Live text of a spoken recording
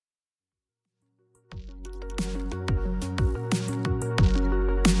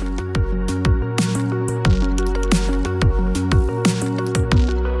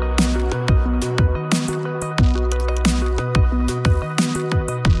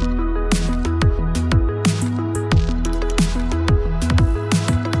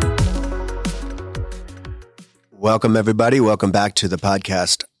Welcome, everybody. Welcome back to the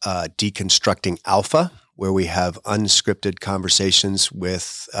podcast, Deconstructing Alpha, where we have unscripted conversations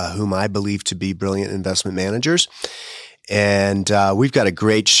with whom I believe to be brilliant investment managers. And we've got a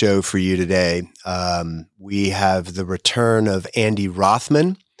great show for you today. We have the return of Andy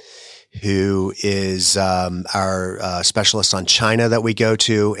Rothman, who is our specialist on China that we go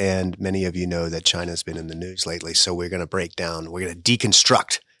to. And many of you know that China's been in the news lately. So we're going to we're going to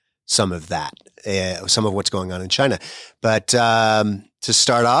deconstruct some of that, some of what's going on in China. But to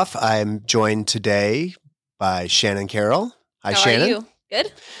start off, I'm joined today by Shannon Carroll. Hi, Shannon. How are you?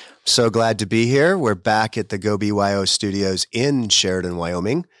 Good. So glad to be here. We're back at the Go BYO studios in Sheridan,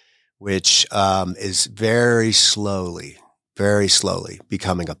 Wyoming, which is very slowly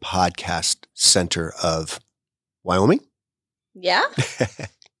becoming a podcast center of Wyoming. Yeah.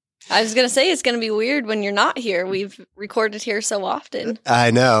 I was going to say it's going to be weird when you're not here. We've recorded here so often.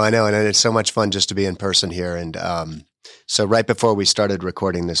 I know. And it's so much fun just to be in person here. And so right before we started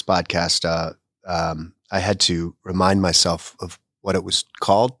recording this podcast, I had to remind myself of what it was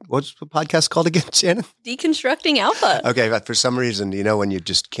called. What's the podcast called again, Shannon? Deconstructing Alpha. Okay, but for some reason, when you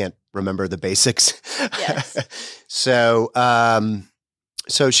just can't remember the basics. Yes. So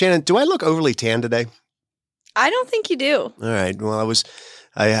Shannon, do I look overly tan today? I don't think you do. All right. Well,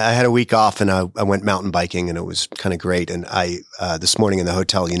 I had a week off and I went mountain biking and it was kind of great. And this morning in the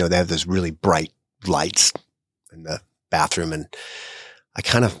hotel, they have those really bright lights in the bathroom, and I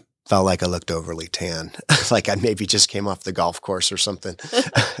kind of felt like I looked overly tan, like I maybe just came off the golf course or something.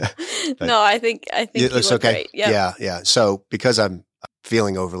 No, I think it looks okay. Great. Yep. Yeah. So because I'm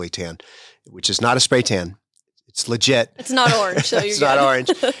feeling overly tan, which is not a spray tan, it's legit. It's not orange, so it's not orange.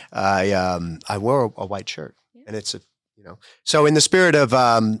 I wore a white shirt, and it's So in the spirit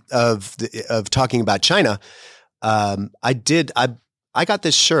of talking about China, I got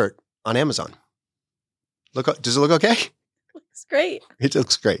this shirt on Amazon. Does it look okay? Looks great. It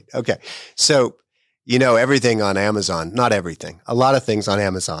looks great. Okay. So, everything on Amazon, not everything, a lot of things on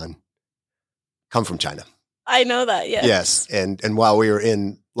Amazon come from China. I know that. Yes. Yes. And while we were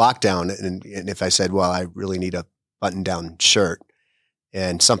in lockdown, and if I said, well, I really need a button down shirt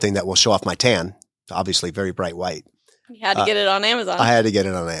and something that will show off my tan, obviously very bright white. You had to get it on Amazon. I had to get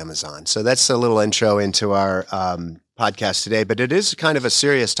it on Amazon. So that's a little intro into our podcast today, but it is kind of a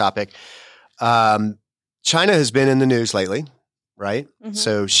serious topic. China has been in the news lately, right? Mm-hmm.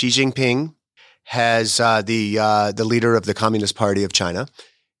 So Xi Jinping has the leader of the Communist Party of China,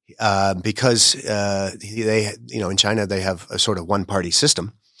 because they in China they have a sort of one party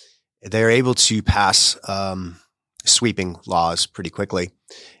system. They're able to pass sweeping laws pretty quickly,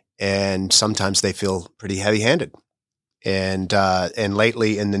 and sometimes they feel pretty heavy handed. And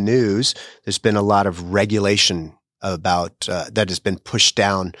lately in the news, there's been a lot of regulation about that has been pushed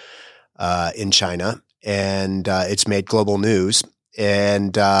down in China. And it's made global news,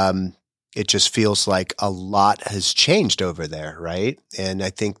 and it just feels like a lot has changed over there, right? And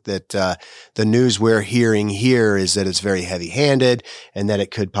I think that the news we're hearing here is that it's very heavy-handed, and that it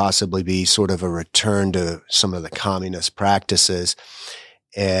could possibly be sort of a return to some of the communist practices.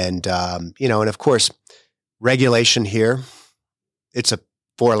 And and of course, regulation here, it's a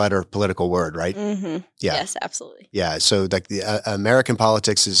 4-letter political word, right? Mm-hmm. Yeah. Yes, absolutely. Yeah. So like the American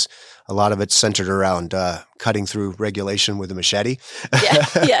politics is a lot of it's centered around cutting through regulation with a machete. Yeah.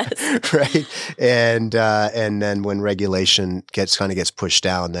 Yes. Right. And then when regulation gets pushed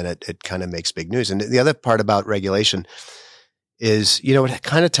down, then it kind of makes big news. And the other part about regulation is, it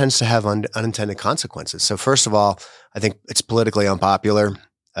kind of tends to have unintended consequences. So first of all, I think it's politically unpopular,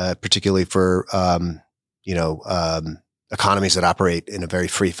 particularly for, economies that operate in a very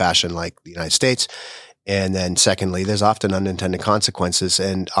free fashion like the United States. And then secondly, there's often unintended consequences.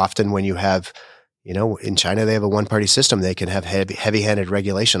 And often when you have, in China, they have a one-party system. They can have heavy-handed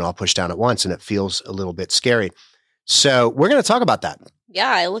regulation all pushed down at once, and it feels a little bit scary. So we're going to talk about that. Yeah,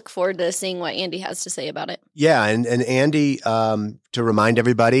 I look forward to seeing what Andy has to say about it. Yeah, and Andy, to remind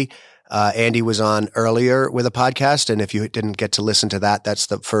everybody, Andy was on earlier with a podcast, and if you didn't get to listen to that, that's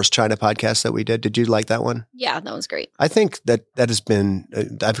the first China podcast that we did. Did you like that one? Yeah, that was great. I think that has been,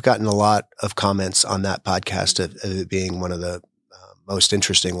 I've gotten a lot of comments on that podcast of it being one of the most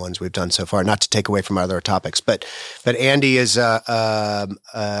interesting ones we've done so far, not to take away from other topics, but Andy is a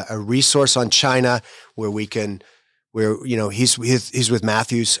resource on China where he's with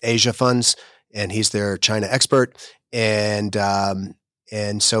Matthews Asia Funds, and he's their China expert.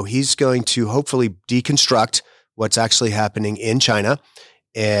 And so he's going to hopefully deconstruct what's actually happening in China.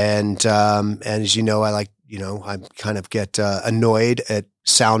 And as you know, I kind of get annoyed at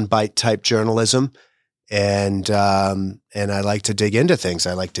soundbite type journalism. and I like to dig into things.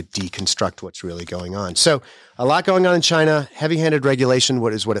 I like to deconstruct what's really going on. So a lot going on in China, heavy-handed regulation,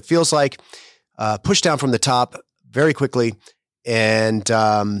 what it feels like, pushed down from the top very quickly. And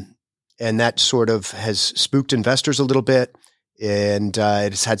that sort of has spooked investors a little bit, and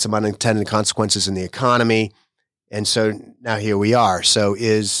it's had some unintended consequences in the economy. And so now here we are. So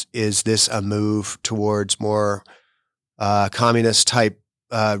is this a move towards more communist type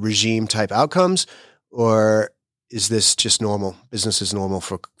regime type outcomes, or is this just normal? Business as normal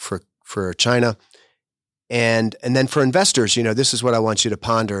for China? And then for investors, this is what I want you to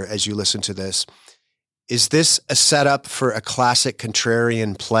ponder as you listen to this. Is this a setup for a classic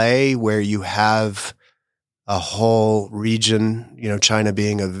contrarian play where you have a whole region, China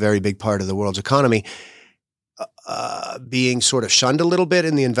being a very big part of the world's economy, being sort of shunned a little bit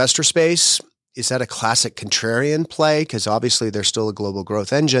in the investor space? Is that a classic contrarian play? Because obviously they're still a global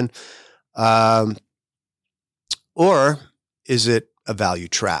growth engine. Or is it a value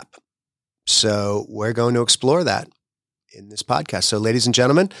trap? So we're going to explore that in this podcast. So ladies and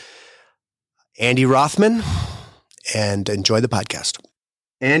gentlemen, Andy Rothman, and enjoy the podcast.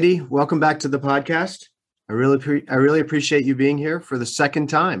 Andy, welcome back to the podcast. I really appreciate you being here for the second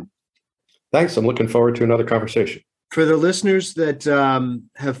time. Thanks. I'm looking forward to another conversation. For the listeners that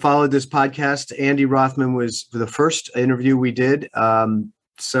have followed this podcast, Andy Rothman was the first interview we did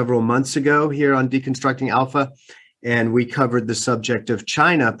several months ago here on Deconstructing Alpha, and we covered the subject of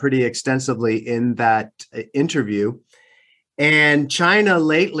China pretty extensively in that interview. And China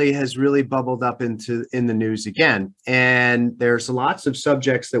lately has really bubbled up in the news again. And there's lots of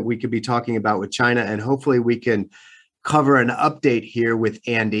subjects that we could be talking about with China, and hopefully we can cover an update here with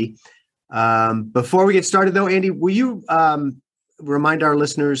Andy. Before we get started, though, Andy, will you remind our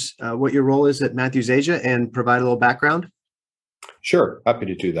listeners what your role is at Matthews Asia and provide a little background? Sure, happy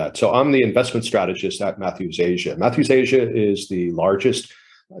to do that. So I'm the investment strategist at Matthews Asia. Matthews Asia is the largest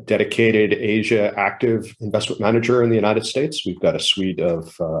dedicated Asia active investment manager in the United States. We've got a suite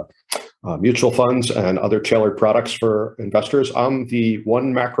of mutual funds and other tailored products for investors. I'm the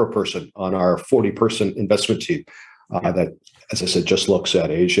one macro person on our 40-person investment team that, as I said, just looks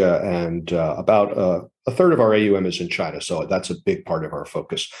at Asia, and about a third of our AUM is in China. So that's a big part of our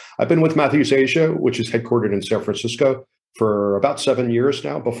focus. I've been with Matthews Asia, which is headquartered in San Francisco, for about 7 years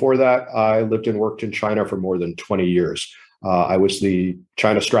now. Before that, I lived and worked in China for more than 20 years. I was the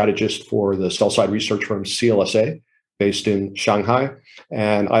China strategist for the sell-side research firm CLSA, based in Shanghai.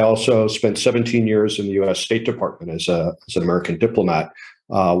 And I also spent 17 years in the U.S. State Department as an American diplomat,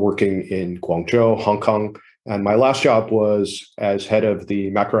 working in Guangzhou, Hong Kong. And my last job was as head of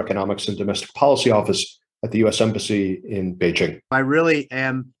the macroeconomics and domestic policy office at the U.S. Embassy in Beijing. I really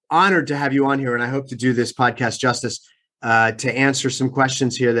am honored to have you on here, and I hope to do this podcast justice to answer some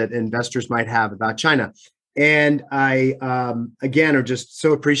questions here that investors might have about China. And I, again, are just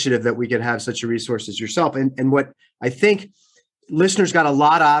so appreciative that we could have such a resource as yourself. And what I think listeners got a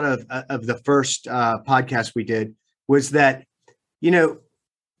lot out of the first podcast we did was that,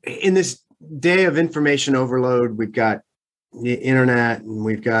 in this day of information overload, we've got the internet, and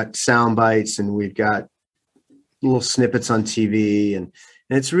we've got sound bites, and we've got little snippets on TV, and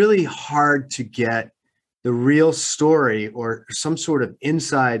it's really hard to get the real story or some sort of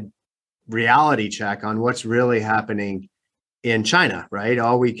inside reality check on what's really happening in China, right?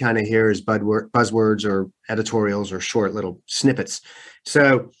 All we kind of hear is buzzwords or editorials or short little snippets.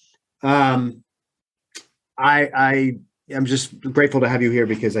 So I am just grateful to have you here,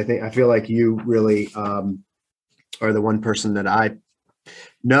 because I feel like you really are the one person that I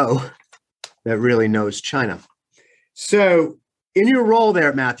know that really knows China. So in your role there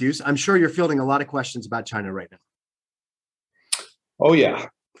at Matthews, I'm sure you're fielding a lot of questions about China right now. Oh, yeah.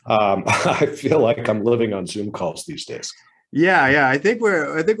 I feel like I'm living on Zoom calls these days. Yeah. I think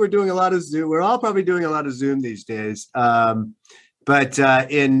we're doing a lot of Zoom. We're all probably doing a lot of Zoom these days. But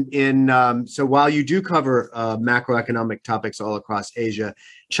so while you do cover macroeconomic topics all across Asia,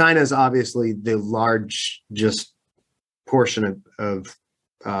 China is obviously the largest portion of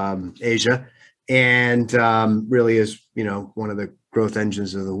Asia, and really is one of the growth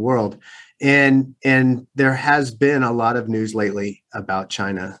engines of the world. And there has been a lot of news lately about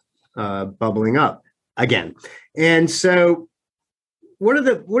China bubbling up again. And so, what are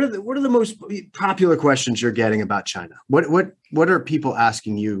the most popular questions you're getting about China? What are people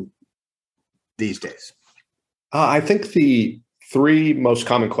asking you these days? I think the three most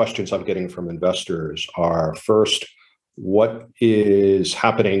common questions I'm getting from investors are: first, what is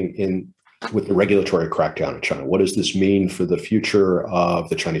happening with the regulatory crackdown in China? What does this mean for the future of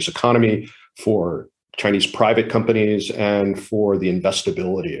the Chinese economy, for Chinese private companies, and for the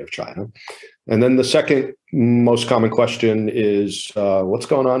investability of China? And then the second most common question is, what's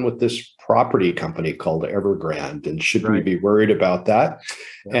going on with this property company called Evergrande? And should we be worried about that?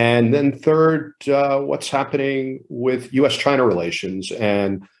 Yeah. And then third, what's happening with U.S.-China relations?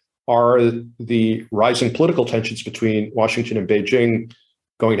 And are the rising political tensions between Washington and Beijing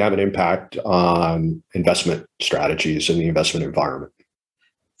going to have an impact on investment strategies and the investment environment?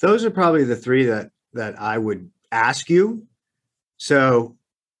 Those are probably the three that I would ask you. So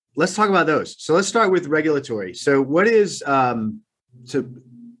let's talk about those. So let's start with regulatory. So what is so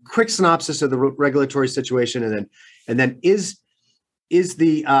quick synopsis of the regulatory situation, and then is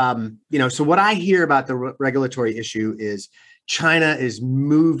the so what I hear about the regulatory issue is China is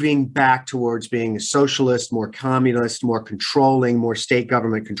moving back towards being a socialist, more communist, more controlling, more state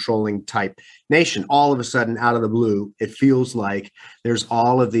government controlling type nation. All of a sudden, out of the blue, it feels like there's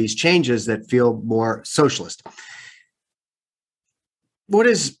all of these changes that feel more socialist. What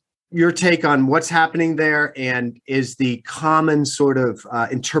is your take on what's happening there, and is the common sort of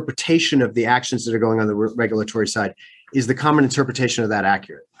interpretation of the actions that are going on the regulatory side, is the common interpretation of that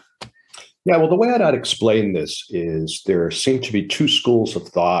accurate? Yeah, well, the way I'd explain this is there seem to be two schools of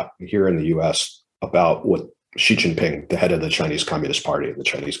thought here in the U.S. about what Xi Jinping, the head of the Chinese Communist Party and the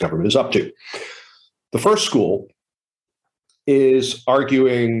Chinese government, is up to. The first school is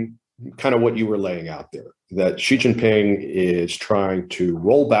arguing kind of what you were laying out there, that Xi Jinping is trying to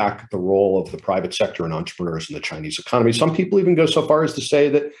roll back the role of the private sector and entrepreneurs in the Chinese economy. Some people even go so far as to say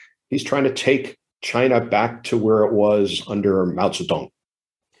that he's trying to take China back to where it was under Mao Zedong.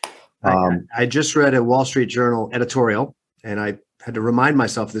 I just read a Wall Street Journal editorial, and I had to remind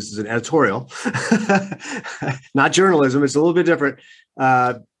myself this is an editorial, not journalism. It's a little bit different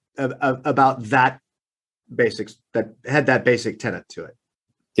about that basics, that had that basic tenet to it.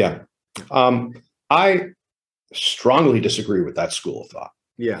 Yeah. I strongly disagree with that school of thought.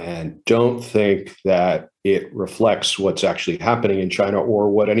 Yeah. And don't think that it reflects what's actually happening in China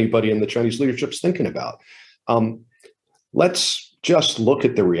or what anybody in the Chinese leadership is thinking about. Let's just look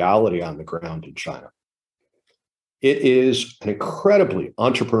at the reality on the ground in China. It is an incredibly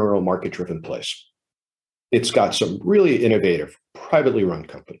entrepreneurial, market-driven place. It's got some really innovative, privately run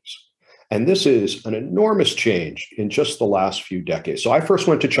companies. And this is an enormous change in just the last few decades. So I first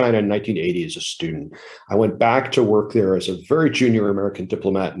went to China in 1980 as a student. I went back to work there as a very junior American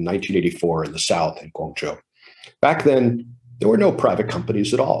diplomat in 1984 in the South, in Guangzhou. Back then, there were no private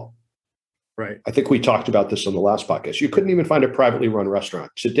companies at all. Right. I think we talked about this on the last podcast. You couldn't even find a privately run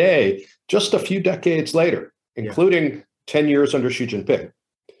restaurant. Today, just a few decades later, including 10 years under Xi Jinping,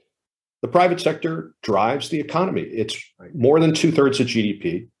 the private sector drives the economy. It's more than 2/3 of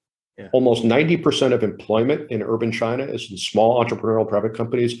GDP. Yeah. Almost 90% of employment in urban China is in small entrepreneurial private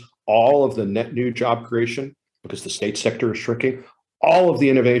companies. All of the net new job creation, because the state sector is shrinking, all of the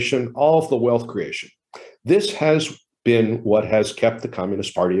innovation, all of the wealth creation. This has been what has kept the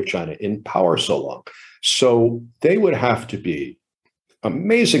Communist Party of China in power so long. So they would have to be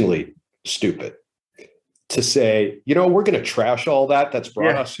amazingly stupid to say, we're going to trash all that's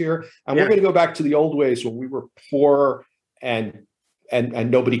brought us here, and we're going to go back to the old ways when we were poor and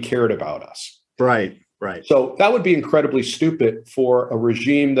nobody cared about us. Right. So that would be incredibly stupid for a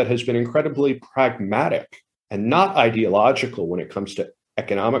regime that has been incredibly pragmatic and not ideological when it comes to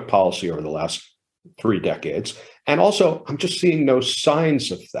economic policy over the last 3 decades. And also, I'm just seeing no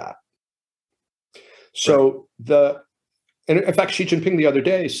signs of that. So and in fact, Xi Jinping the other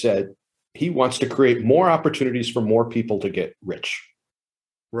day said he wants to create more opportunities for more people to get rich.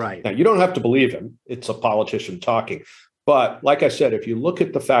 Right. Now, you don't have to believe him. It's a politician talking. But like I said, if you look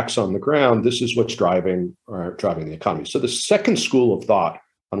at the facts on the ground, this is what's driving the economy. So the second school of thought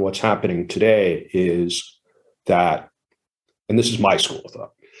on what's happening today is that, and this is my school of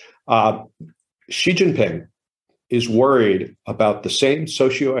thought, Xi Jinping is worried about the same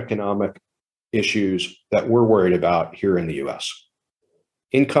socioeconomic issues that we're worried about here in the US.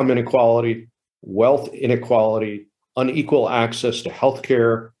 Income inequality, wealth inequality, unequal access to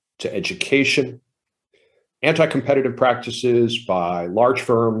healthcare, to education, anti-competitive practices by large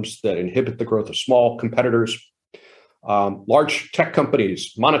firms that inhibit the growth of small competitors, large tech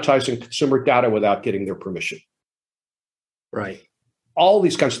companies monetizing consumer data without getting their permission. Right. All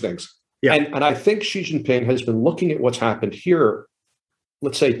these kinds of things. Yeah. And I think Xi Jinping has been looking at what's happened here,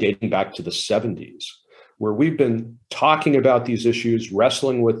 let's say dating back to the 70s, where we've been talking about these issues,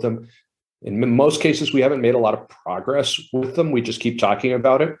 wrestling with them. In most cases, we haven't made a lot of progress with them. We just keep talking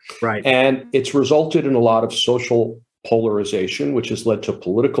about it. Right. And it's resulted in a lot of social polarization, which has led to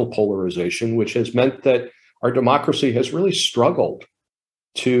political polarization, which has meant that our democracy has really struggled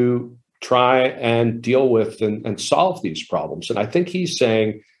to try and deal with and solve these problems. And I think he's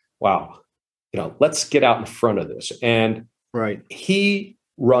saying, wow, let's get out in front of this. And right. He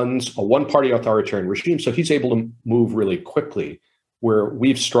runs a one-party authoritarian regime, so he's able to move really quickly where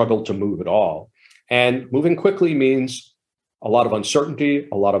we've struggled to move at all. And moving quickly means a lot of uncertainty,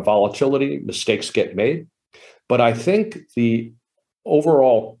 a lot of volatility, mistakes get made. But I think the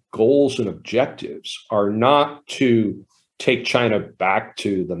overall goals and objectives are not to take China back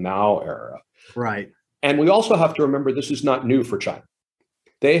to the Mao era. Right. And we also have to remember this is not new for China.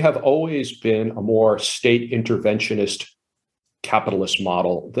 They have always been a more state interventionist capitalist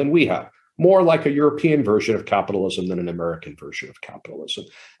model than we have, more like a European version of capitalism than an American version of capitalism.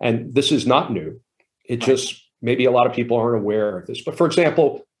 And this is not new. It just, maybe a lot of people aren't aware of this. But for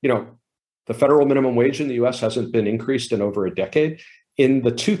example, the federal minimum wage in the US hasn't been increased in over a decade. In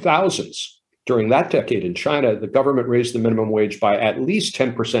the 2000s, during that decade in China, the government raised the minimum wage by at least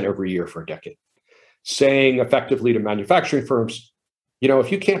 10% every year for a decade, saying effectively to manufacturing firms,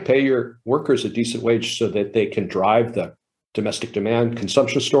 if you can't pay your workers a decent wage so that they can drive the domestic demand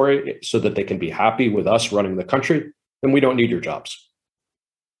consumption story so that they can be happy with us running the country, then we don't need your jobs.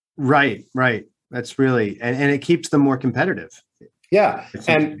 Right. That's really, and it keeps them more competitive. Yeah.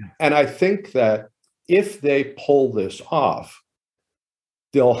 And I think that if they pull this off,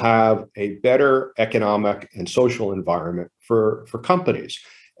 they'll have a better economic and social environment for companies.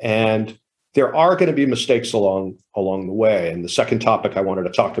 And there are going to be mistakes along the way. And the second topic I wanted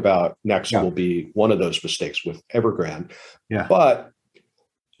to talk about next will be one of those mistakes with Evergrande. Yeah. But,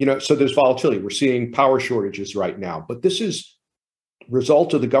 so there's volatility. We're seeing power shortages right now, but this is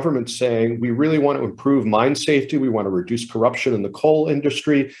result of the government saying, we really want to improve mine safety. We want to reduce corruption in the coal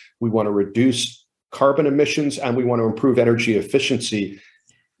industry. We want to reduce carbon emissions, and we want to improve energy efficiency.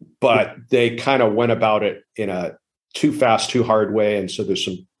 But they kind of went about it in a too fast, too hard way. And so there's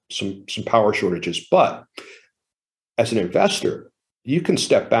some power shortages. But as an investor, you can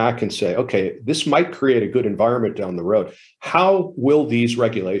step back and say, okay, this might create a good environment down the road. How will these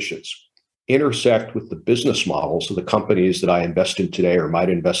regulations intersect with the business models of the companies that I invest in today or might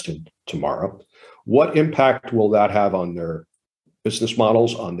invest in tomorrow? What impact will that have on their business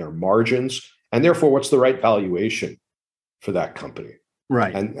models, on their margins? And therefore, what's the right valuation for that company?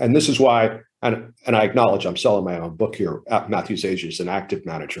 Right. And this is why, and I acknowledge I'm selling my own book here. Matthews Asia is an active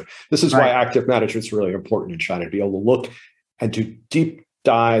manager. This is why active management is really important in China, to be able to look and do deep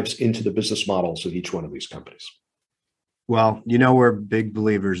dives into the business models of each one of these companies. Well, we're big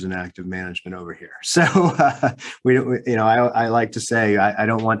believers in active management over here. So I like to say I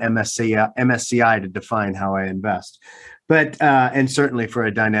don't want MSCI to define how I invest, but and certainly for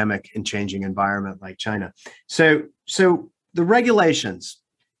a dynamic and changing environment like China. So the regulations,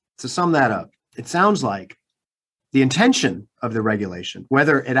 to sum that up, it sounds like the intention of the regulation,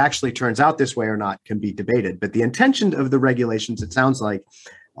 whether it actually turns out this way or not, can be debated. But the intention of the regulations, it sounds like,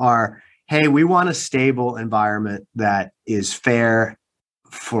 are, hey, we want a stable environment that is fair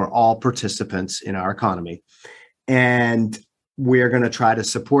for all participants in our economy. And we're going to try to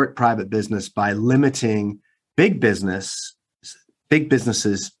support private business by limiting big businesses,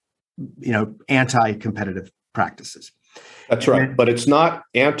 anti-competitive practices. That's right. But it's not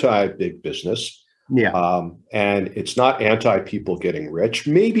anti-big business. Yeah. And it's not anti-people getting rich.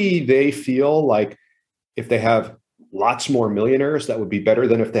 Maybe they feel like if they have lots more millionaires, that would be better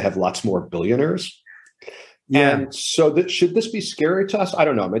than if they have lots more billionaires. Yeah. And so should this be scary to us? I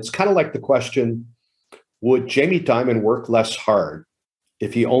don't know. It's kind of like the question, would Jamie Dimon work less hard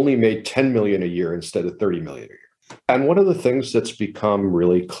if he only made 10 million a year instead of 30 million a year? And one of the things that's become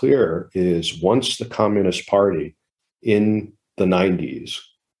really clear is once the Communist Party in the 90s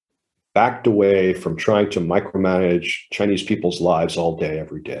backed away from trying to micromanage Chinese people's lives all day,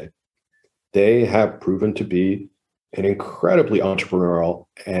 every day, they have proven to be an incredibly entrepreneurial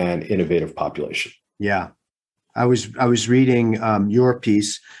and innovative population. Yeah. I was reading your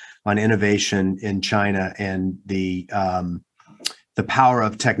piece on innovation in China and the power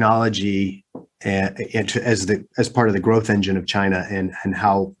of technology as part of the growth engine of China, and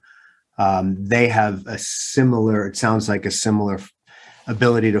how they have a similar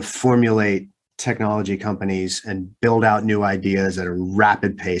ability to formulate technology companies and build out new ideas at a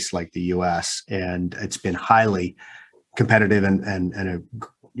rapid pace like the US. And it's been highly competitive and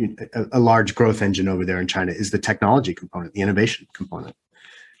a large growth engine over there in China is the technology component, the innovation component.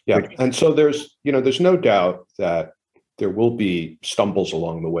 Yeah. And so there's no doubt that there will be stumbles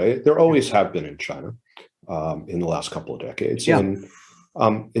along the way. There always have been in China in the last couple of decades. Yeah. And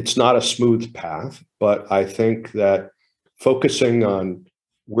it's not a smooth path, but I think that focusing on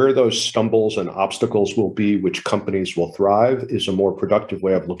where those stumbles and obstacles will be, which companies will thrive, is a more productive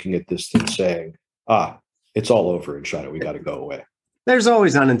way of looking at this than saying, it's all over in China, we got to go away. There's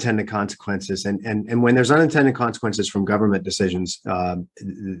always unintended consequences, and when there's unintended consequences from government decisions,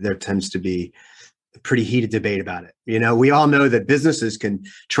 there tends to be a pretty heated debate about it. We all know that businesses can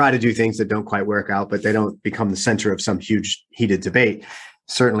try to do things that don't quite work out, but they don't become the center of some huge heated debate.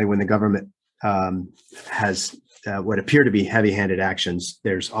 Certainly, when the government has what appear to be heavy-handed actions,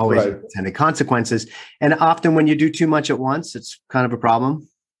 there's always unintended consequences, and often when you do too much at once, it's kind of a problem.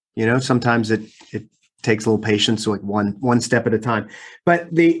 Sometimes it takes a little patience, like one step at a time. But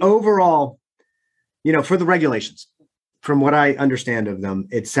the overall, for the regulations, from what I understand of them,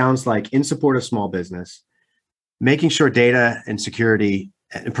 it sounds like in support of small business, making sure data and security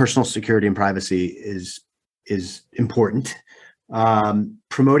and personal security and privacy is important.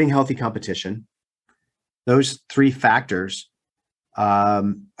 Promoting healthy competition. Those three factors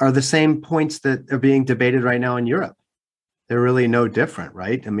are the same points that are being debated right now in Europe. They're really no different,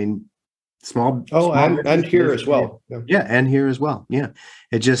 right? I mean, small and here as well. Yeah, and here as well. Yeah,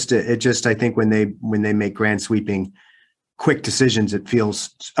 it just I think when they make grand sweeping, quick decisions, it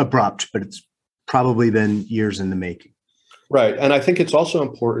feels abrupt, but it's probably been years in the making. Right, and I think it's also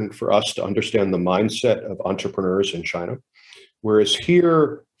important for us to understand the mindset of entrepreneurs in China, whereas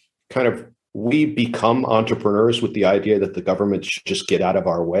here, kind of we become entrepreneurs with the idea that the government should just get out of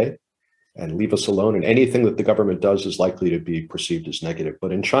our way and leave us alone. And anything that the government does is likely to be perceived as negative.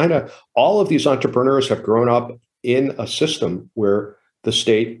 But in China, all of these entrepreneurs have grown up in a system where the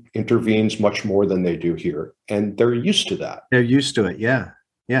state intervenes much more than they do here. And they're used to that. They're used to it. Yeah.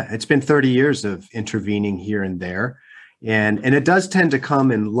 Yeah. It's been 30 years of intervening here and there. And it does tend to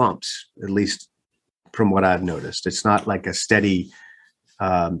come in lumps, at least from what I've noticed. It's not like steady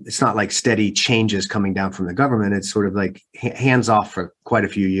changes coming down from the government. It's sort of like hands off for quite a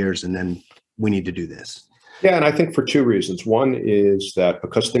few years, and then we need to do this. Yeah, and I think for two reasons. One is that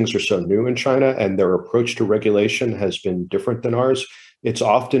because things are so new in China and their approach to regulation has been different than ours, it's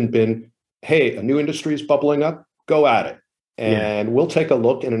often been, hey, a new industry is bubbling up, go at it. And we'll take a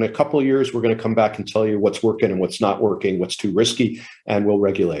look, and in a couple of years, we're going to come back and tell you what's working and what's not working, what's too risky, and we'll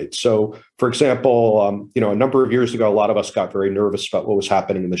regulate. So, for example, a number of years ago, a lot of us got very nervous about what was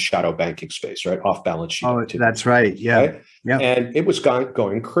happening in the shadow banking space, right? Off balance sheet. Oh, that's right. Yeah. Right? Yeah. And it was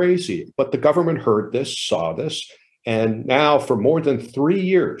going crazy. But the government heard this, saw this, and now for more than 3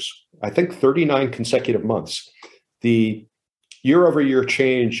 years, I think 39 consecutive months, the year-over-year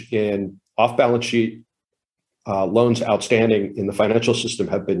change in off balance sheet loans outstanding in the financial system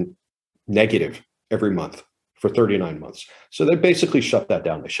have been negative every month for 39 months. So they basically shut that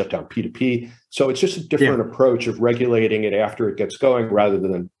down. They shut down P2P. So it's just a different approach of regulating it after it gets going rather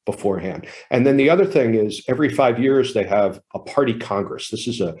than beforehand. And then the other thing is every 5 years, they have a party congress. This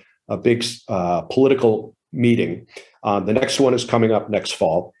is a big political meeting. The next one is coming up next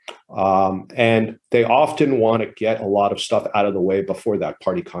fall. And they often want to get a lot of stuff out of the way before that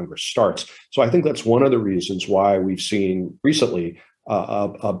party congress starts. So I think that's one of the reasons why we've seen recently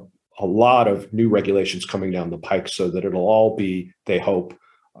a lot of new regulations coming down the pike, so that it'll all be, they hope,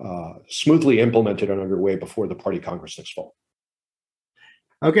 smoothly implemented and underway before the party congress next fall.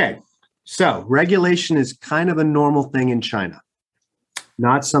 Okay, so regulation is kind of a normal thing in China,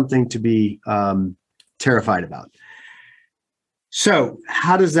 not something to be terrified about. So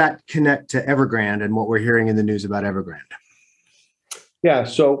how does that connect to Evergrande and what we're hearing in the news about Evergrande? Yeah,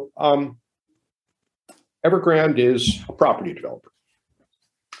 so Evergrande is a property developer.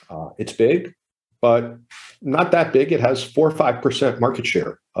 It's big, but not that big. It has 4 or 5% market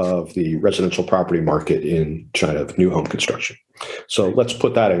share of the residential property market in China of new home construction. So let's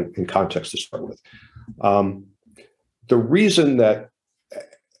put that in context to start with. The reason that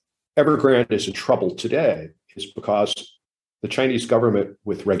Evergrande is in trouble today is because the Chinese government,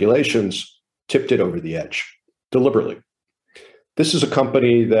 with regulations, tipped it over the edge deliberately. This is a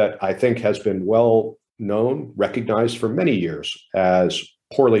company that I think has been well known, recognized for many years as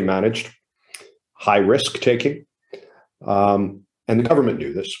poorly managed, high risk taking, and the government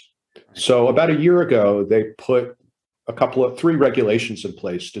knew this. So about a year ago, they put 3 regulations in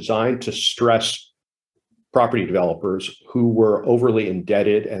place designed to stress property developers who were overly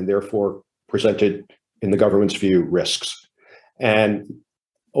indebted and therefore presented, in the government's view, risks. And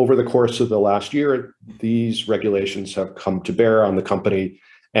over the course of the last year, these regulations have come to bear on the company,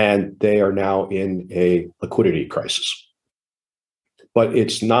 and they are now in a liquidity crisis. But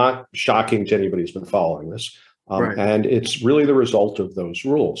it's not shocking to anybody who's been following this. And it's really the result of those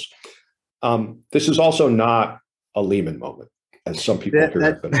rules. This is also not a Lehman moment, as some people here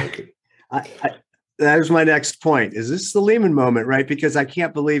have been making. That was my next point. Is this the Lehman moment, right? Because I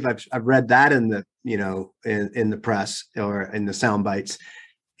can't believe I've read that in the in the press or in the sound bites,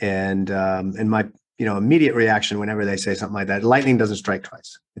 and my immediate reaction whenever they say something like that. Lightning doesn't strike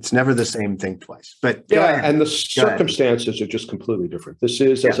twice. It's never the same thing twice. But and the circumstances are just completely different. This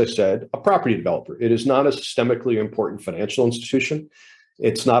is, as I said, a property developer. It is not a systemically important financial institution.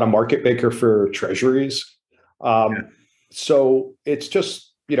 It's not a market maker for treasuries. So it's just,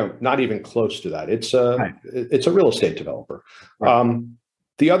 not even close to that. It's a real estate developer. Right.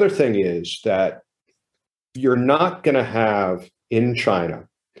 The other thing is that you're not going to have in China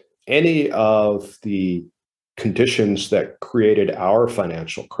any of the conditions that created our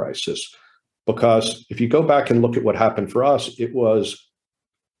financial crisis. Because if you go back and look at what happened for us, it was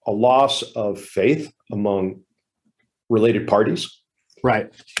a loss of faith among related parties.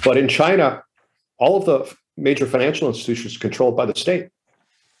 Right. But in China, all of the major financial institutions are controlled by the state.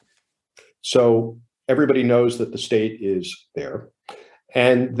 So everybody knows that the state is there.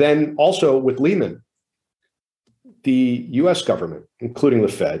 And then also with Lehman, the US government, including the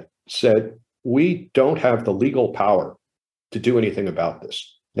Fed, said, we don't have the legal power to do anything about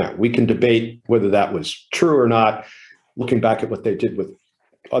this. Now, we can debate whether that was true or not, looking back at what they did with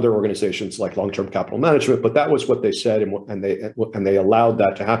other organizations like Long-Term Capital Management, but that was what they said, and they allowed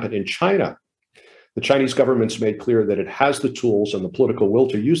that to happen. In China, the Chinese government's made clear that it has the tools and the political will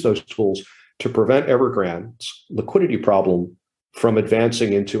to use those tools to prevent Evergrande's liquidity problem from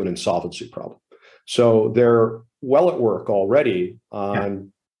advancing into an insolvency problem. So they're well at work already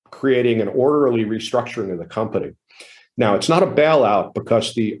on creating an orderly restructuring of the company. Now, it's not a bailout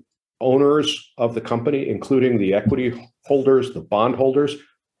because the owners of the company, including the equity holders, the bond holders,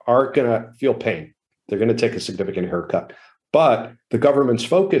 are going to feel pain. They're going to take a significant haircut. But the government's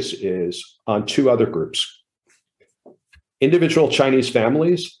focus is on two other groups. Individual Chinese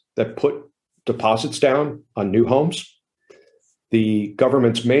families that put deposits down on new homes. The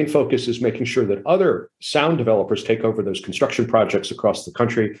government's main focus is making sure that other sound developers take over those construction projects across the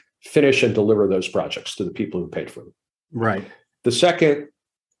country, finish and deliver those projects to the people who paid for them. Right. The second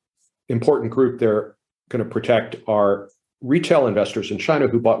important group they're going to protect are retail investors in China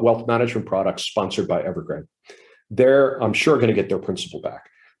who bought wealth management products sponsored by Evergrande. They're, I'm sure, going to get their principal back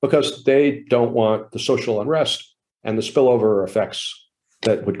because they don't want the social unrest and the spillover effects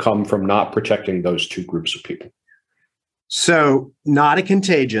that would come from not protecting those two groups of people. So, not a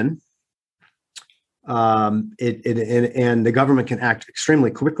contagion. And the government can act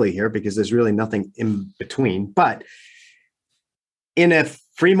extremely quickly here because there's really nothing in between. But in a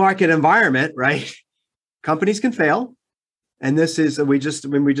free market environment, right, companies can fail. And this is we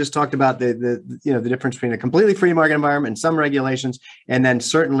just talked about the difference between a completely free market environment and some regulations, and then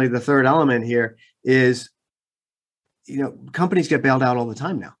certainly the third element here is, companies get bailed out all the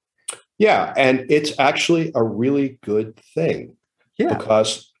time now. Yeah, and it's actually a really good thing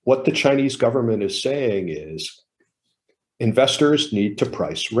because what the Chinese government is saying is investors need to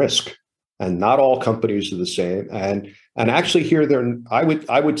price risk, and not all companies are the same. And actually, here I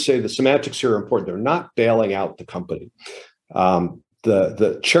would say the semantics here are important. They're not bailing out the company.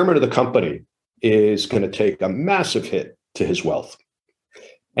 The chairman of the company is going to take a massive hit to his wealth.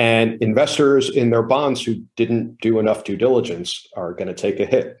 And investors in their bonds who didn't do enough due diligence are going to take a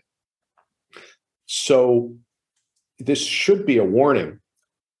hit. So this should be a warning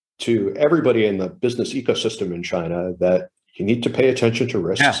to everybody in the business ecosystem in China that you need to pay attention to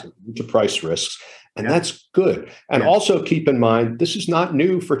risks, you need to price risks, and that's good. And also keep in mind, this is not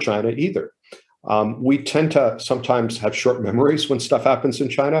new for China either. We tend to sometimes have short memories when stuff happens in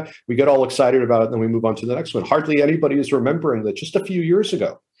China. We get all excited about it, and then we move on to the next one. Hardly anybody is remembering that just a few years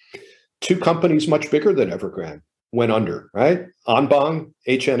ago, two companies much bigger than Evergrande went under, right? Anbang,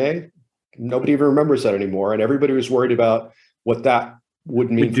 HNA, nobody even remembers that anymore. And everybody was worried about what that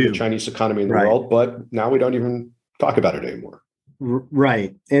would mean for the Chinese economy in the world. But now we don't even talk about it anymore.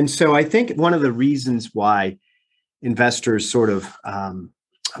 Right. And so I think one of the reasons why investors sort of,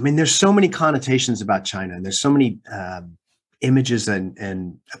 there's so many connotations about China, and there's so many images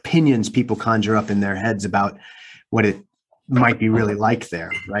and opinions people conjure up in their heads about what it might be really like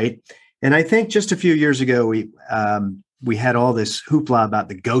there, right? And I think just a few years ago, we had all this hoopla about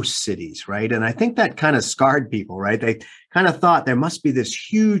the ghost cities, right? And I think that kind of scarred people, right? They kind of thought there must be this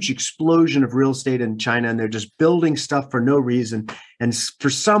huge explosion of real estate in China, and they're just building stuff for no reason. And for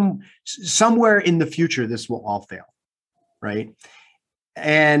somewhere in the future, this will all fail, right?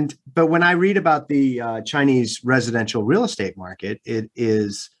 But when I read about the Chinese residential real estate market, it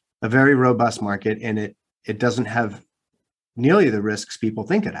is a very robust market, and it doesn't have nearly the risks people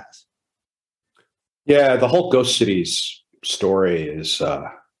think it has. Yeah, the whole ghost cities story is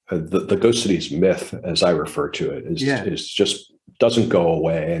the ghost cities myth, as I refer to it, is just doesn't go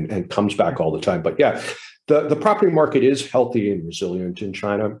away and comes back all the time. But yeah, the property market is healthy and resilient in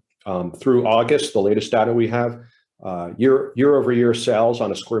China. Through August, the latest data we have, year over year sales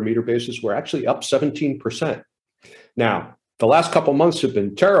on a square meter basis were actually up 17%. Now, the last couple of months have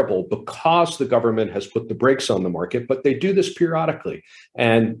been terrible because the government has put the brakes on the market, but they do this periodically,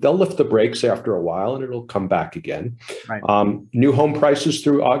 and they'll lift the brakes after a while and it'll come back again. Right. New home prices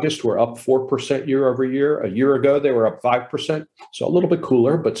through August were up 4% year over year. A year ago, they were up 5%. So a little bit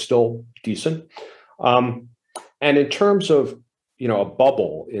cooler, but still decent. And in terms of, a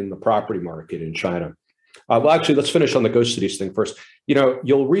bubble in the property market in China, well, actually, let's finish on the Ghost Cities thing first.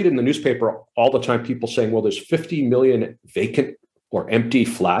 You'll read in the newspaper all the time people saying, well, there's 50 million vacant or empty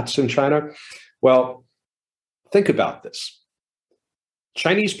flats in China. Well, think about this.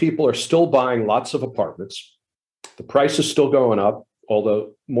 Chinese people are still buying lots of apartments. The price is still going up,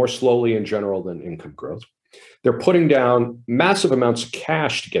 although more slowly in general than income growth. They're putting down massive amounts of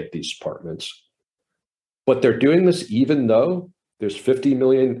cash to get these apartments. But they're doing this even though there's 50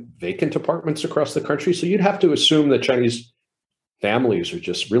 million vacant apartments across the country. So you'd have to assume that Chinese families are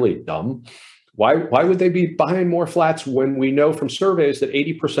just really dumb. Why would they be buying more flats when we know from surveys that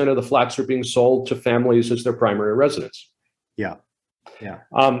 80% of the flats are being sold to families as their primary residence? Yeah.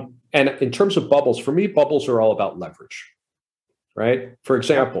 And in terms of bubbles, for me, bubbles are all about leverage, right? For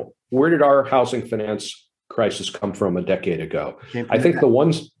example, where did our housing finance crisis come from a decade ago? I think the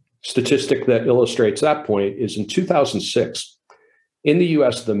one statistic that illustrates that point is in 2006, in the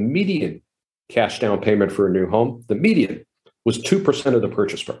US, the median cash down payment for a new home, the median was 2% of the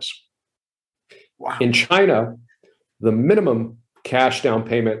purchase price. Wow. In China, the minimum cash down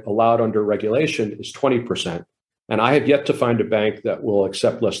payment allowed under regulation is 20%. And I have yet to find a bank that will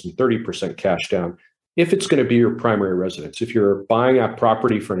accept less than 30% cash down if it's going to be your primary residence. If you're buying a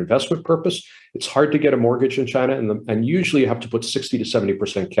property for an investment purpose, it's hard to get a mortgage in China, and usually you have to put 60 to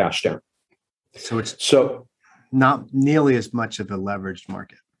 70% cash down. So not nearly as much of a leveraged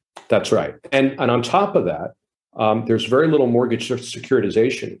market. That's right. And on top of that, there's very little mortgage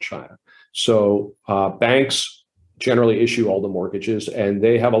securitization in China. So banks generally issue all the mortgages, and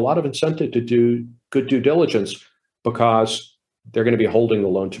they have a lot of incentive to do good due diligence because they're going to be holding the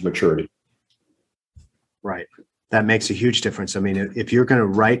loan to maturity. Right. That makes a huge difference. I mean, if you're going to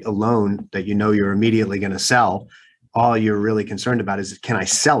write a loan that you're immediately going to sell, all you're really concerned about is, can I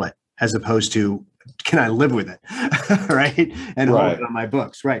sell it, as opposed to, can I live with it? Right. And hold it on my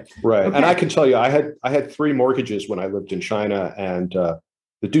books. Right. Right. Okay. And I can tell you, I had 3 mortgages when I lived in China, and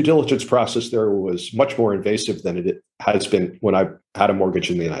the due diligence process there was much more invasive than it has been when I had a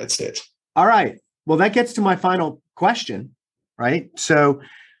mortgage in the United States. All right. Well, that gets to my final question, right? So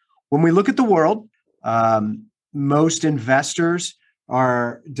when we look at the world, most investors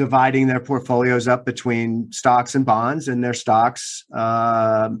are dividing their portfolios up between stocks and bonds, and their stocks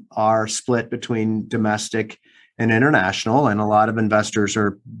are split between domestic and international. And a lot of investors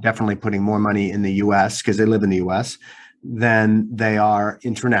are definitely putting more money in the U.S. because they live in the U.S. than they are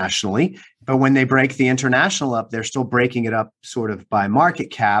internationally. But when they break the international up, they're still breaking it up sort of by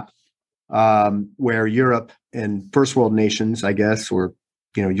market cap, where Europe and first world nations, I guess, or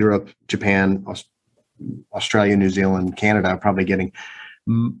Europe, Japan, Australia, New Zealand, Canada are probably getting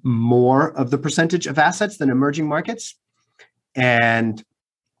more of the percentage of assets than emerging markets. And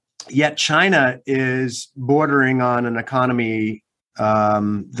yet China is bordering on an economy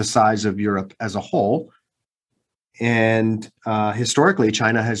the size of Europe as a whole. And historically,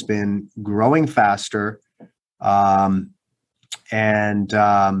 China has been growing faster and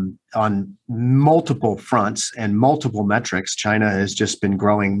on multiple fronts and multiple metrics. China has just been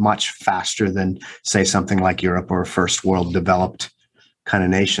growing much faster than, say, something like Europe or a first world developed kind of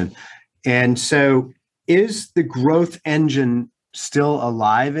nation. And so is the growth engine still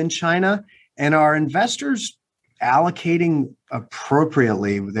alive in China? And are investors allocating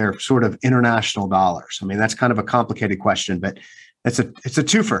appropriately their sort of international dollars? I mean, that's kind of a complicated question, but it's a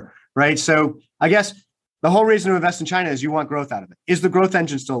twofer, right? So I guess the whole reason to invest in China is you want growth out of it. Is the growth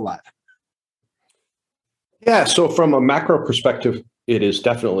engine still alive? Yeah. So from a macro perspective, it is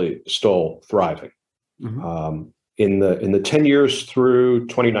definitely still thriving. Mm-hmm. In the 10 years through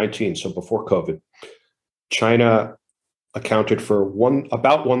 2019, so before COVID, China accounted for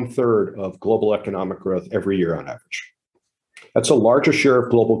about 1/3 of global economic growth every year on average. That's a larger share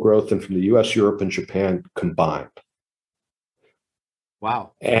of global growth than from the US, Europe, and Japan combined.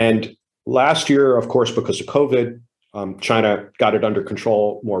 Wow. And last year, of course, because of COVID, China got it under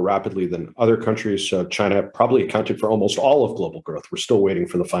control more rapidly than other countries. So China probably accounted for almost all of global growth. We're still waiting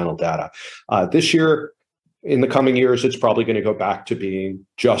for the final data. This year, in the coming years, it's probably going to go back to being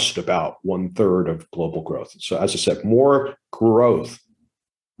just about 1/3 of global growth. So as I said, more growth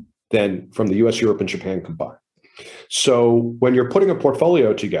than from the US, Europe, and Japan combined. So when you're putting a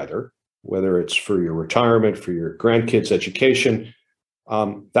portfolio together, whether it's for your retirement, for your grandkids' education,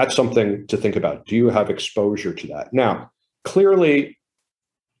 that's something to think about. Do you have exposure to that? Now, clearly,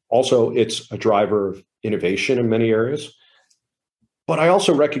 also, it's a driver of innovation in many areas. But I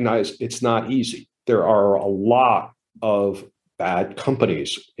also recognize it's not easy. There are a lot of bad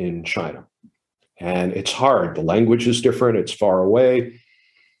companies in China, and it's hard. The language is different. It's far away.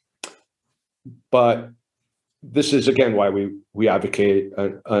 But this is, again, why we advocate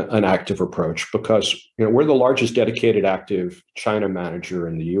an active approach, because we're the largest dedicated active China manager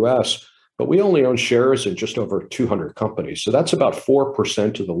in the U.S., but we only own shares in just over 200 companies. So that's about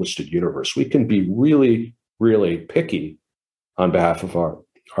 4% of the listed universe. We can be really, really picky on behalf of our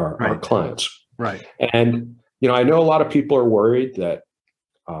clients. Right. And, I know a lot of people are worried that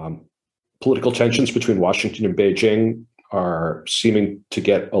political tensions between Washington and Beijing are seeming to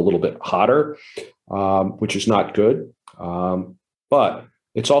get a little bit hotter, which is not good. But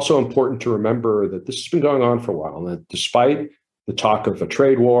it's also important to remember that this has been going on for a while, and that despite the talk of a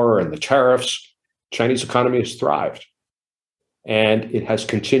trade war and the tariffs, Chinese economy has thrived. And it has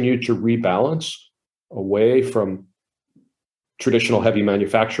continued to rebalance away from traditional heavy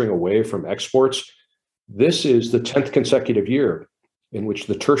manufacturing, away from exports. This is the 10th consecutive year in which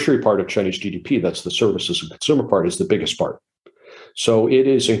the tertiary part of Chinese GDP, that's the services and consumer part, is the biggest part. So it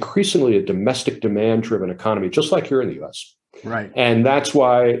is increasingly a domestic demand-driven economy, just like here in the US. Right. And that's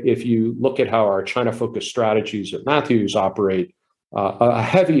why if you look at how our China-focused strategies at Matthews operate, a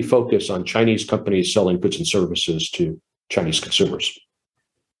heavy focus on Chinese companies selling goods and services to Chinese consumers.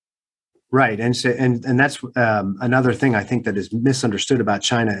 Right. And so, and that's another thing I think that is misunderstood about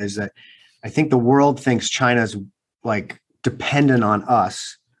China is that I think the world thinks China's like dependent on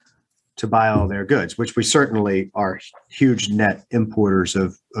us to buy all their goods, which we certainly are huge net importers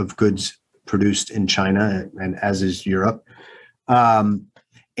of goods produced in China, and as is Europe.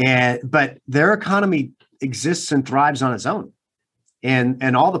 But their economy exists and thrives on its own.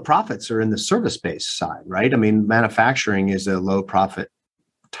 And all the profits are in the service-based side, right? I mean, manufacturing is a low profit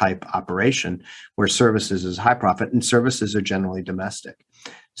type operation where services is high profit, and services are generally domestic.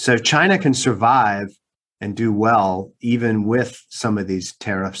 So China can survive and do well even with some of these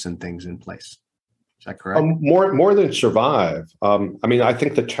tariffs and things in place. Is that correct? More than survive. I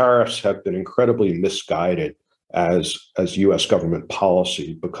think the tariffs have been incredibly misguided as U.S. government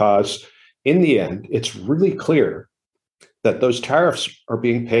policy, because in the end, it's really clear that those tariffs are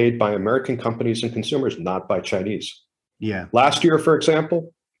being paid by American companies and consumers, not by Chinese. Yeah. Last year, for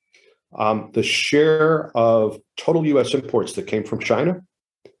example, the share of total U.S. imports that came from China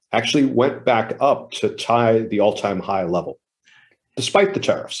actually went back up to tie the all-time high level, despite the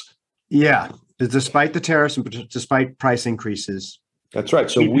tariffs. Yeah, despite the tariffs and despite price increases. That's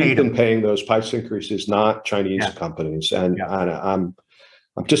right. So we've been paying those price increases, not Chinese companies. And I'm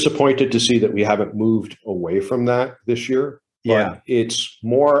disappointed to see that we haven't moved away from that this year. But it's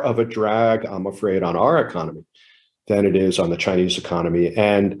more of a drag, I'm afraid, on our economy than it is on the Chinese economy.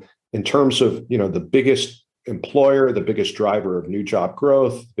 And in terms of, the biggest employer, the biggest driver of new job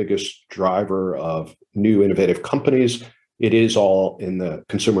growth, biggest driver of new innovative companies, it is all in the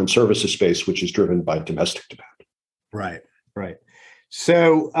consumer and services space, which is driven by domestic demand. Right.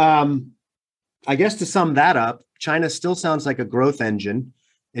 So I guess to sum that up, China still sounds like a growth engine.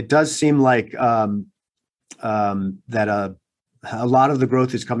 It does seem like that a lot of the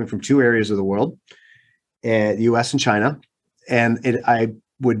growth is coming from two areas of the world, the U.S. and China. And I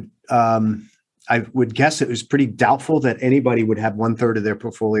would guess it was pretty doubtful that anybody would have 1/3 of their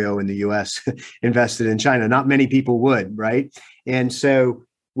portfolio in the U.S. invested in China. Not many people would, right? And so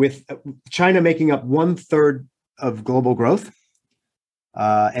with China making up 1/3 of global growth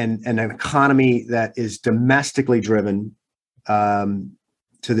and an economy that is domestically driven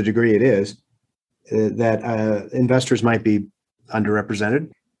to the degree it is, that investors might be underrepresented.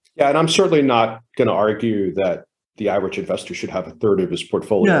 Yeah, and I'm certainly not going to argue that the average investor should have 1/3 of his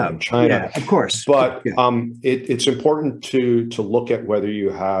portfolio in China. Yeah, of course. But it's important to look at whether you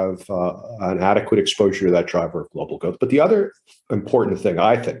have an adequate exposure to that driver of global growth. But the other important thing,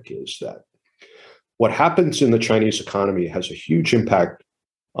 I think, is that what happens in the Chinese economy has a huge impact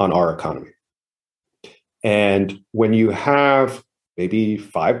on our economy. And when you have maybe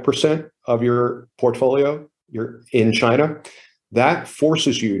 5% of your portfolio you're in China, that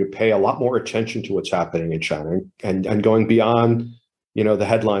forces you to pay a lot more attention to what's happening in China and going beyond, the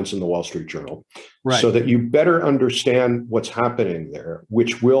headlines in the Wall Street Journal, so that you better understand what's happening there,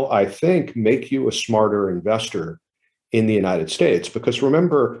 which will, I think, make you a smarter investor in the United States. Because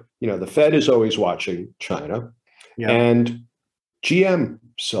remember, the Fed is always watching China, and GM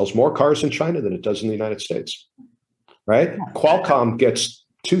sells more cars in China than it does in the United States. right? Qualcomm gets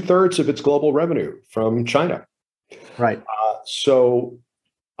 2/3 of its global revenue from China. Right. So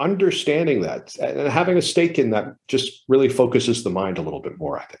understanding that and having a stake in that just really focuses the mind a little bit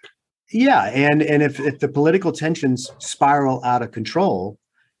more, I think. Yeah, and if the political tensions spiral out of control,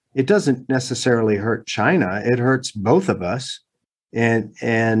 it doesn't necessarily hurt China. It hurts both of us, and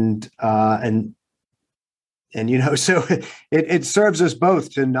so it serves us both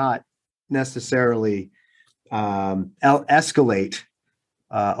to not necessarily escalate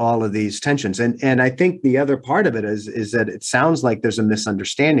all of these tensions. And I think the other part of it is that it sounds like there's a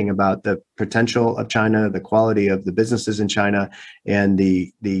misunderstanding about the potential of China, the quality of the businesses in China, and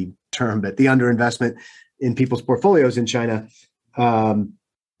the term that the underinvestment in people's portfolios in China.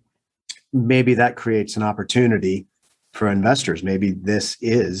 Maybe that creates an opportunity for investors. Maybe this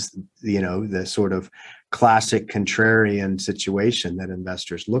is, the sort of classic contrarian situation that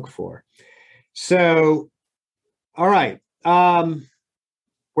investors look for. So, all right.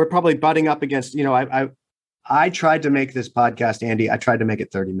 We're probably butting up against, I tried to make this podcast, Andy. I tried to make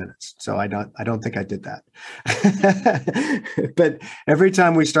it 30 minutes. So I don't think I did that. But every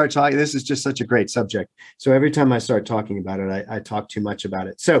time we start talking, this is just such a great subject. So every time I start talking about it, I talk too much about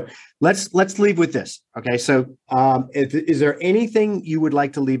it. So let's leave with this. Okay. So is there anything you would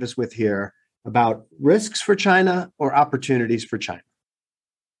like to leave us with here about risks for China or opportunities for China?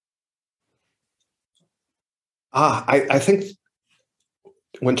 I think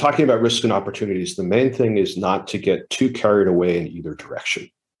when talking about risk and opportunities, the main thing is not to get too carried away in either direction.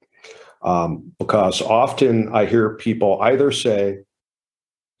 Because often I hear people either say,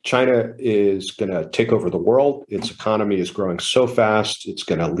 China is going to take over the world. Its economy is growing so fast, it's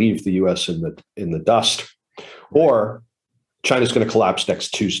going to leave the US in the dust. Or China's going to collapse next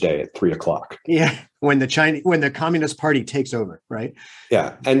Tuesday at 3:00. Yeah, when the Communist Party takes over, right?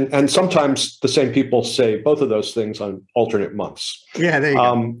 Yeah, and sometimes the same people say both of those things on alternate months. Yeah, there you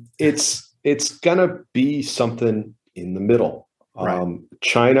go. It's going to be something in the middle. Right.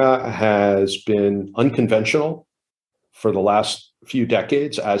 China has been unconventional for the last few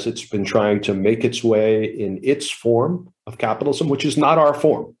decades as it's been trying to make its way in its form of capitalism, which is not our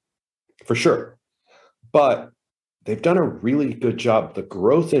form, for sure. But they've done a really good job. The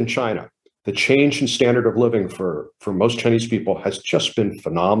growth in China, the change in standard of living for most Chinese people has just been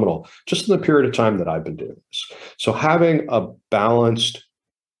phenomenal, just in the period of time that I've been doing this. So having a balanced,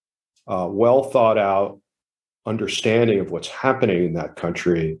 well thought out understanding of what's happening in that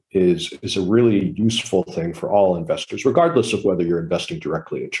country is a really useful thing for all investors, regardless of whether you're investing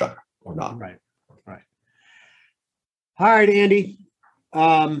directly in China or not. Right. All right, Andy.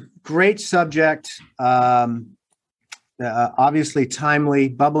 Great subject. Obviously timely,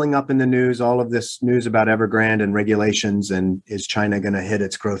 bubbling up in the news, all of this news about Evergrande and regulations, and is China going to hit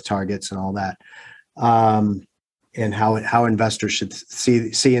its growth targets and all that, and how investors should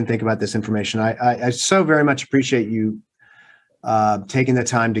see and think about this information. I so very much appreciate you taking the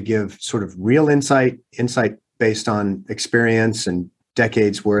time to give sort of real insight based on experience and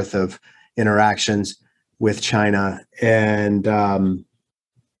decades worth of interactions with China. And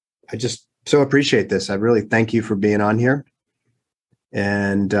I just so appreciate this. I really thank you for being on here.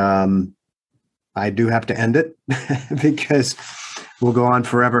 And I do have to end it because we'll go on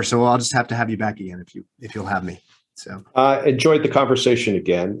forever. So I'll just have to have you back again if you'll have me. So I enjoyed the conversation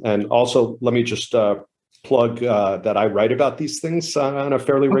again. And also let me just plug that I write about these things on a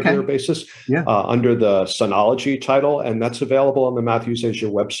fairly regular basis under the Sunology title. And that's available on the Matthews Asia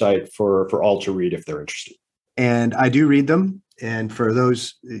website for all to read if they're interested. And I do read them. And for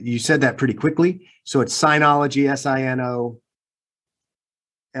those, you said that pretty quickly. So it's Sinology, Sinology.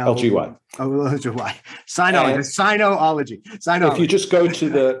 LGY. LGY. Sinology. If you just go to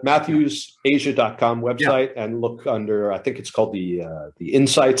the MatthewsAsia.com website and look under, I think it's called the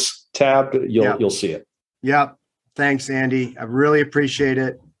Insights tab, you'll see it. Yep. Thanks, Andy. I really appreciate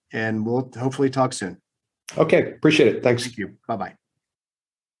it. And we'll hopefully talk soon. Okay. Appreciate it. Thanks. Thank you. Bye-bye.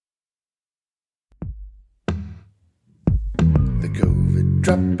 The COVID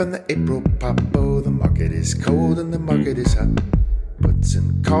drop and the April pop. Oh, the market is cold and the market is hot. Puts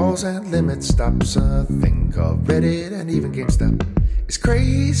and calls and limit stops. A thing called Reddit and even GameStop. It's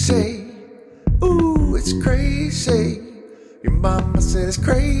crazy. Ooh, it's crazy. Your mama said it's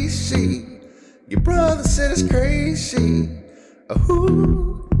crazy. Your brother said it's crazy.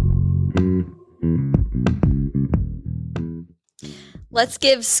 Ooh. Let's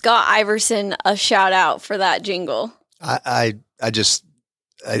give Scott Iverson a shout out for that jingle. I just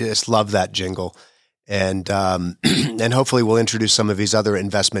love that jingle. And and hopefully we'll introduce some of these other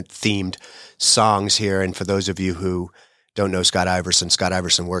investment themed songs here. And for those of you who don't know Scott Iverson, Scott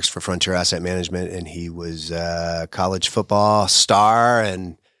Iverson works for Frontier Asset Management, and he was a college football star,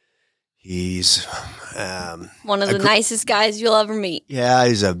 and he's one of the nicest guys you'll ever meet. Yeah,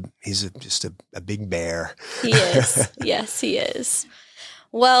 he's just a big bear. He is. Yes, he is.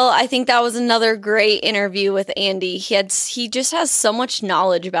 Well, I think that was another great interview with Andy. He just has so much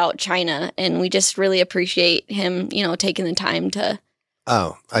knowledge about China, and we just really appreciate him, taking the time to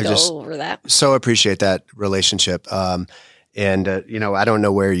go over that. So appreciate that relationship. I don't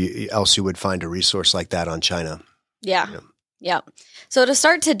know where else you would find a resource like that on China. Yeah. Yeah. So to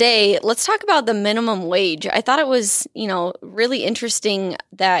start today, let's talk about the minimum wage. I thought it was, really interesting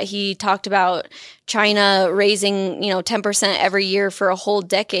that he talked about China raising, 10% every year for a whole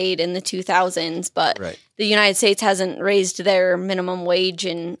decade in the 2000s, but the United States hasn't raised their minimum wage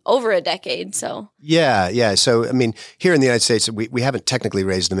in over a decade. So yeah. So I mean, here in the United States, we haven't technically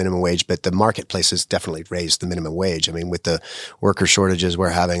raised the minimum wage, but the marketplace has definitely raised the minimum wage. I mean, with the worker shortages we're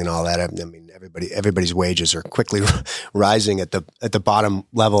having and all that, I mean, everybody's wages are quickly rising at the bottom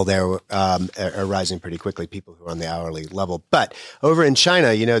level. There are rising pretty quickly. People who are on the hourly level, but over in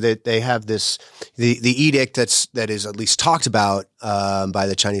China, they have this the edict that is at least talked about by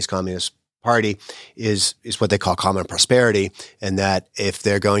the Chinese Communist Party is what they call common prosperity, and that if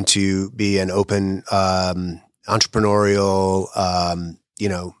they're going to be an open entrepreneurial,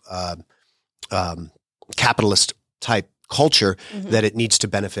 capitalist type culture, that it needs to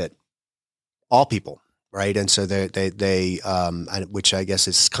benefit all people, right? And so they which I guess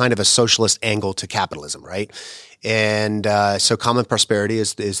is kind of a socialist angle to capitalism, right? And so common prosperity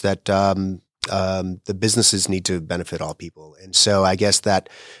is that the businesses need to benefit all people, and so I guess that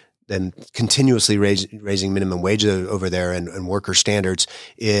then continuously raising minimum wage over there and worker standards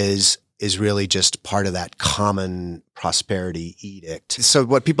is really just part of that common prosperity edict. So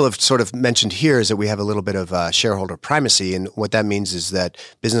what people have sort of mentioned here is that we have a little bit of shareholder primacy, and what that means is that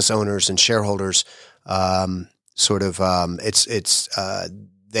business owners and shareholders they sort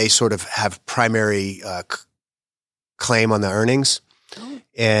of have primary claim on the earnings.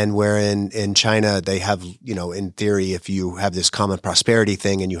 And where in China, they have, in theory, if you have this common prosperity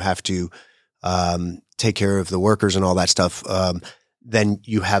thing and you have to take care of the workers and all that stuff, then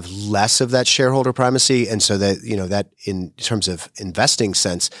you have less of that shareholder primacy. And so that, that in terms of investing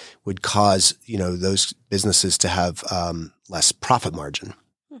sense would cause, those businesses to have less profit margin.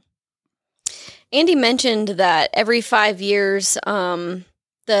 Andy mentioned that every 5 years,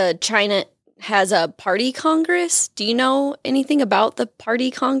 the China has a party congress. Do you know anything about the party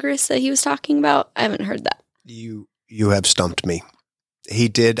congress that he was talking about? I haven't heard that. You have stumped me. He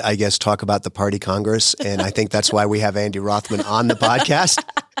did, I guess, talk about the party congress, and I think that's why we have Andy Rothman on the podcast,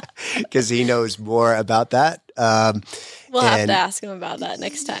 because he knows more about that. We'll have to ask him about that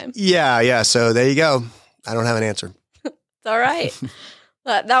next time. Yeah. So there you go. I don't have an answer. It's all right.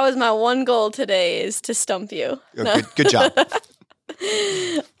 That was my one goal today, is to stump you. Good job.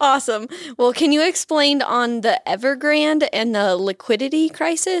 Awesome. Well, can you explain on the Evergrande and the liquidity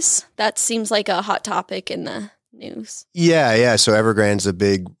crisis? That seems like a hot topic in the news. Yeah. So Evergrande's a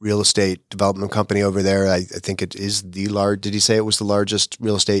big real estate development company over there. I think it is did he say it was the largest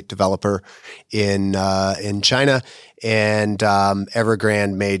real estate developer in China? And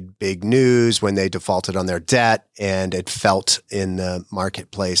Evergrande made big news when they defaulted on their debt, and it felt in the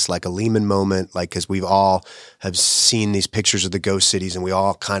marketplace like a Lehman moment, because we've all have seen these pictures of the ghost cities, and we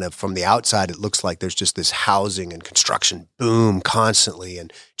all kind of, from the outside, it looks like there's just this housing and construction boom constantly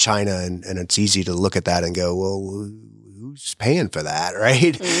in China, and it's easy to look at that and go, well, who's paying for that,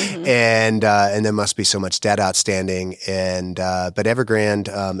 right? Mm-hmm. And there must be so much debt outstanding, but Evergrande,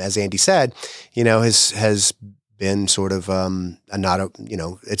 as Andy said, has been sort of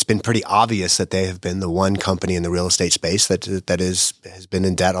it's been pretty obvious that they have been the one company in the real estate space that has been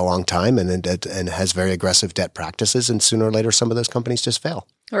in debt a long time and has very aggressive debt practices, and sooner or later some of those companies just fail.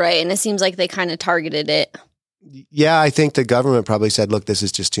 Right, and it seems like they kind of targeted it. Yeah, I think the government probably said, "Look, this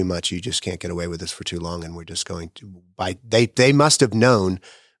is just too much. You just can't get away with this for too long, and we're just going to." They must have known,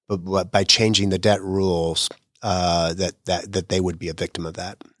 but by changing the debt rules, that they would be a victim of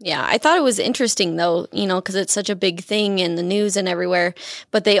that. Yeah, I thought it was interesting though, because it's such a big thing in the news and everywhere,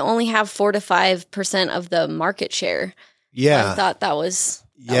 but they only have 4 to 5% of the market share. Yeah, so I thought that was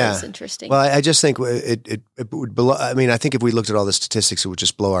interesting. Well, I just think it would below. I mean, I think if we looked at all the statistics, it would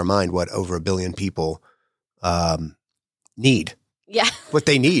just blow our mind what over 1 billion people need. Yeah, what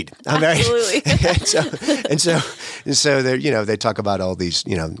they need. Absolutely. and so they're, they talk about all these,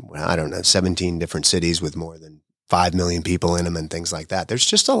 17 different cities with more than 5 million people in them and things like that. There's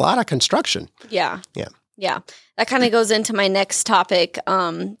just a lot of construction. Yeah. Yeah, that kind of goes into my next topic,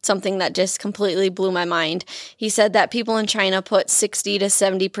 something that just completely blew my mind. He said that people in China put 60 to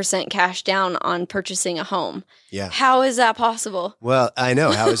 70% cash down on purchasing a home. Yeah. How is that possible? Well, I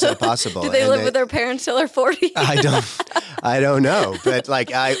know. How is that possible? Do they live with their parents till they're 40? I don't know. But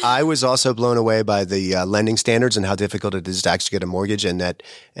like, I was also blown away by the lending standards and how difficult it is to actually get a mortgage, and that,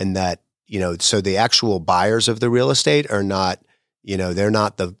 so the actual buyers of the real estate are not, they're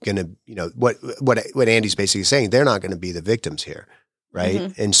not what Andy's basically saying, they're not going to be the victims here. Right.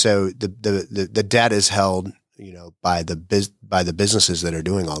 Mm-hmm. And so the debt is held, by the businesses that are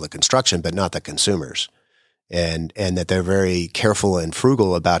doing all the construction, but not the consumers. And that they're very careful and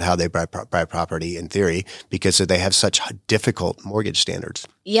frugal about how they buy property in theory, because they have such difficult mortgage standards.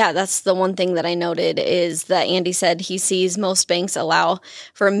 Yeah, that's the one thing that I noted is that Andy said he sees most banks allow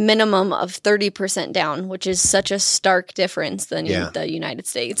for a minimum of 30% down, which is such a stark difference than the United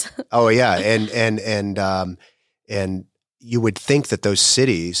States. Oh yeah, and you would think that those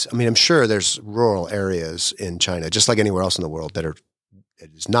cities, I mean, I'm sure there's rural areas in China, just like anywhere else in the world, it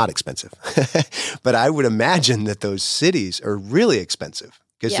is not expensive. But I would imagine that those cities are really expensive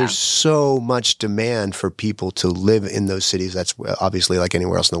because there's so much demand for people to live in those cities. That's obviously, like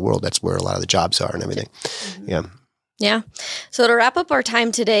anywhere else in the world, that's where a lot of the jobs are and everything. Mm-hmm. Yeah. Yeah. So to wrap up our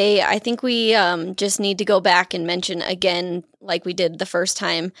time today, I think we just need to go back and mention again, like we did the first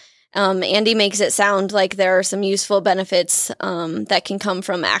time, Andy makes it sound like there are some useful benefits that can come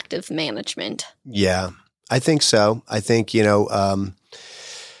from active management. Yeah, I think so. I think,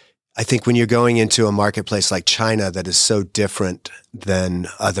 I think when you're going into a marketplace like China that is so different than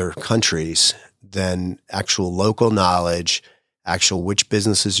other countries, then actual local knowledge, actual which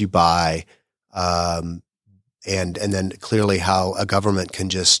businesses you buy, and then clearly how a government can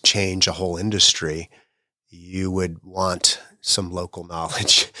just change a whole industry, you would want some local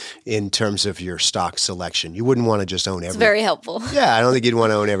knowledge in terms of your stock selection. You wouldn't want to just own every. It's very helpful. Yeah, I don't think you'd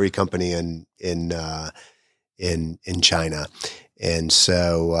want to own every company in China. And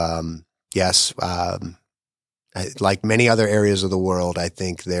so, yes, like many other areas of the world, I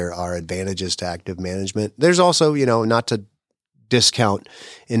think there are advantages to active management. There's also, not to discount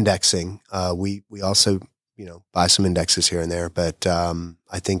indexing. We also, buy some indexes here and there, but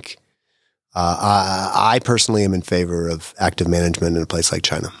I think I personally am in favor of active management in a place like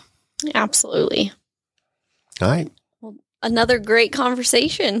China. Absolutely. All right. Well, another great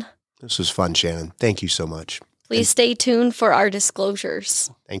conversation. This was fun, Shannon. Thank you so much. Please stay tuned for our disclosures.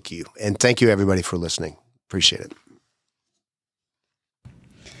 Thank you. And thank you, everybody, for listening. Appreciate it.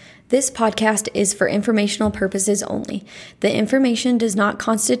 This podcast is for informational purposes only. The information does not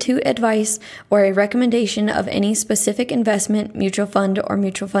constitute advice or a recommendation of any specific investment, mutual fund, or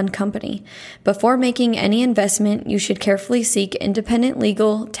mutual fund company. Before making any investment, you should carefully seek independent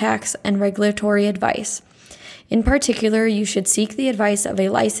legal, tax, and regulatory advice. In particular, you should seek the advice of a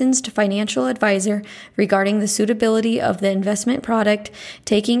licensed financial advisor regarding the suitability of the investment product,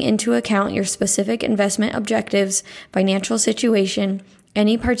 taking into account your specific investment objectives, financial situation,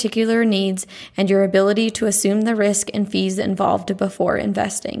 any particular needs, and your ability to assume the risk and fees involved before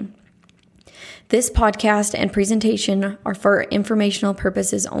investing. This podcast and presentation are for informational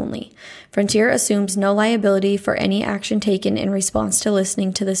purposes only. Frontier assumes no liability for any action taken in response to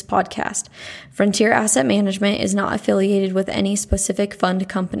listening to this podcast. Frontier Asset Management is not affiliated with any specific fund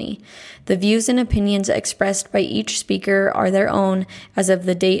company. The views and opinions expressed by each speaker are their own as of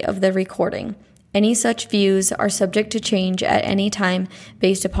the date of the recording. Any such views are subject to change at any time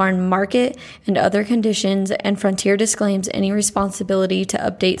based upon market and other conditions, and Frontier disclaims any responsibility to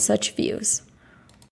update such views.